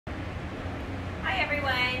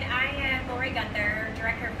everyone, I am Laurie Guenther,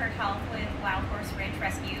 Director of Herd Health with Wild Horse Ranch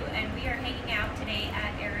Rescue, and we are hanging out today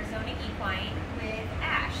at Arizona Equine with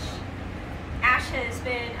Ash. Ash has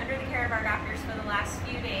been under the care of our doctors for the last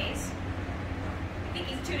few days. I think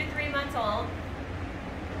he's 2 to 3 months old.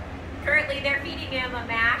 Currently they're feeding him a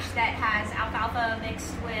mash that has alfalfa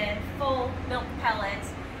mixed with full milk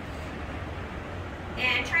pellets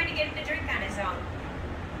and trying to get him to drink on his own.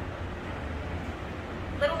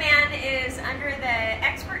 Little man is under the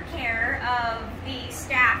expert care of the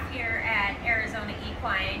staff here at Arizona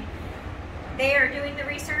Equine. They are doing the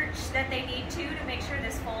research that they need to make sure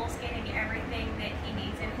this foal's getting everything that he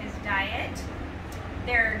needs in his diet.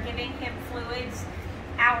 They're giving him fluids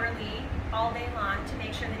hourly, all day long, to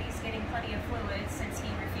make sure that he's getting plenty of fluids since he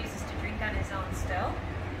refuses to drink on his own still.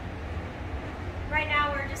 Right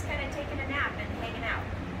now we're just kind of taking a nap and hanging out.